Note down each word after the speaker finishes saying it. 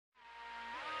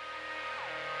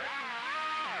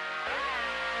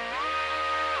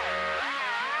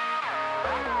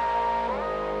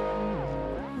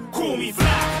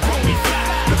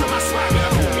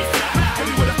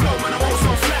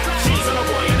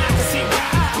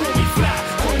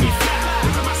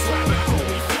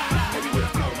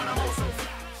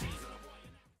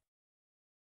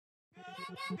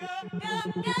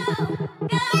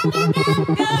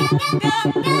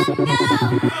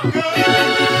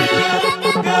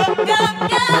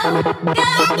I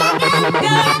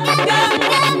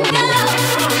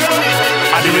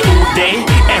do it all day,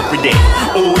 every day,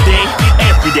 all day,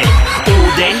 every day, all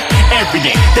day, every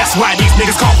day. That's why these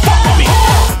niggas can't fuck with me.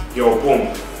 Yo, boom,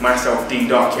 myself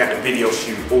D.dark at the video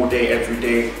shoot, all day, every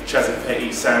day. Chaz and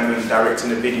Petty, Simon directing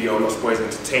the video, Lost Boys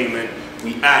Entertainment.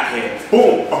 We out here,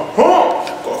 boom,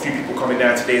 got a few people coming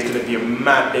down today. It's gonna be a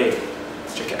mad day.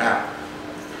 Let's check it out.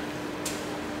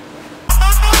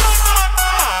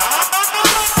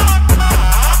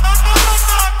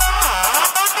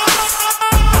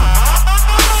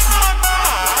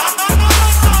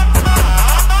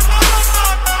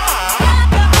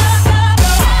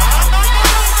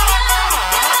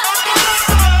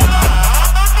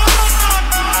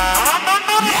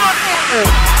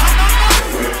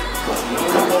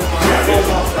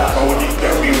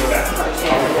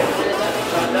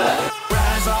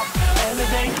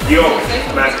 Yo,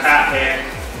 man's out here,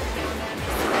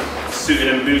 suited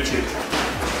and booted.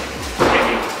 Get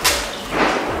me.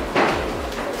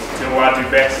 Do you know what I do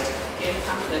best?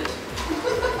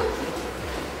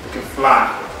 You can fly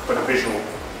for the visual.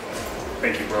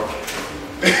 Thank you, bro.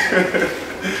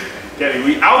 Get me,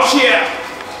 we out here.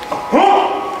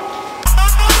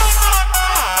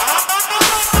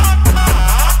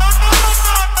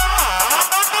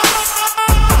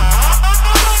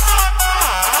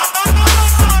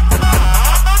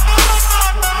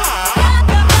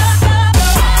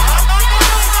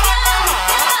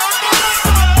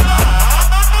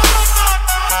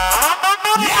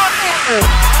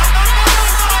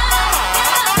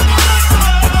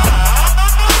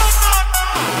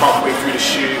 Halfway through the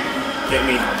shoot, get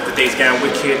me, the day's going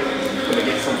wicked. Gonna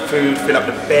get some food, fill up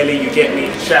the belly, you get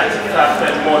me. Shout out to the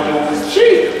 5 models,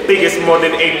 biggest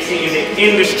modeling agency in the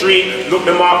industry. Look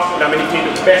them up, how many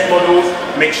people, the best models.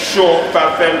 Make sure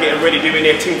 5 getting ready, doing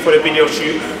their thing for the video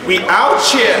shoot. We out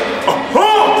here.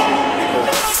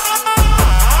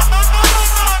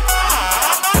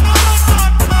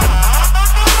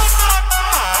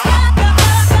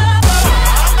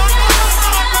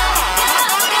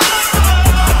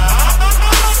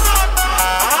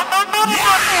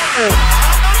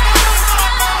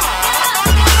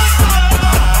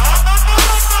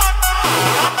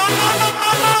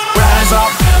 Rise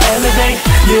up, elevate,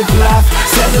 live life,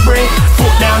 celebrate,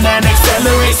 foot down and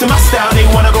accelerate. So my style, they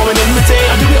wanna go and imitate.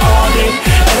 I do it all day,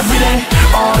 every day,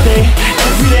 all day,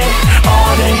 every day,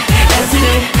 all day, every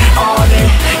day, all day,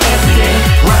 every day.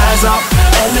 Rise up,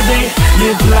 elevate,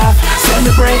 live life,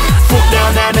 celebrate, foot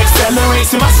down and accelerate.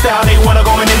 So my style, they wanna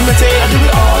go and imitate. I do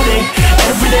it all day,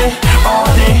 every day, all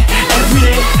day, every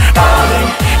day, all day,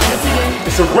 every day.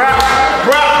 It's a rap,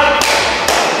 rap.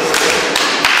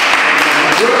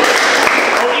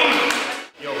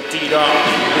 Yo, D.dark,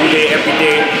 all day, every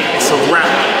day. It's a rap.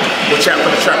 Watch out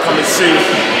for the track coming soon.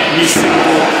 New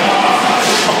single.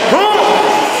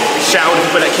 Shout out to the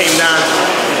people that came down.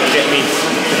 Get me.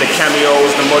 The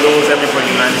cameos, the models, everybody,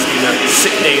 man. It's been a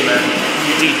sick day, man.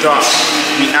 D.dark,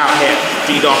 we out here.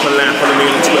 D.dark online. Follow me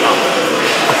on Twitter.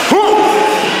 All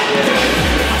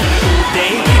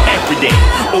day, every day.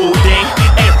 All day,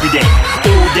 every day.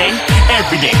 All day,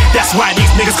 every day. That's why these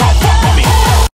niggas can't fuck with me.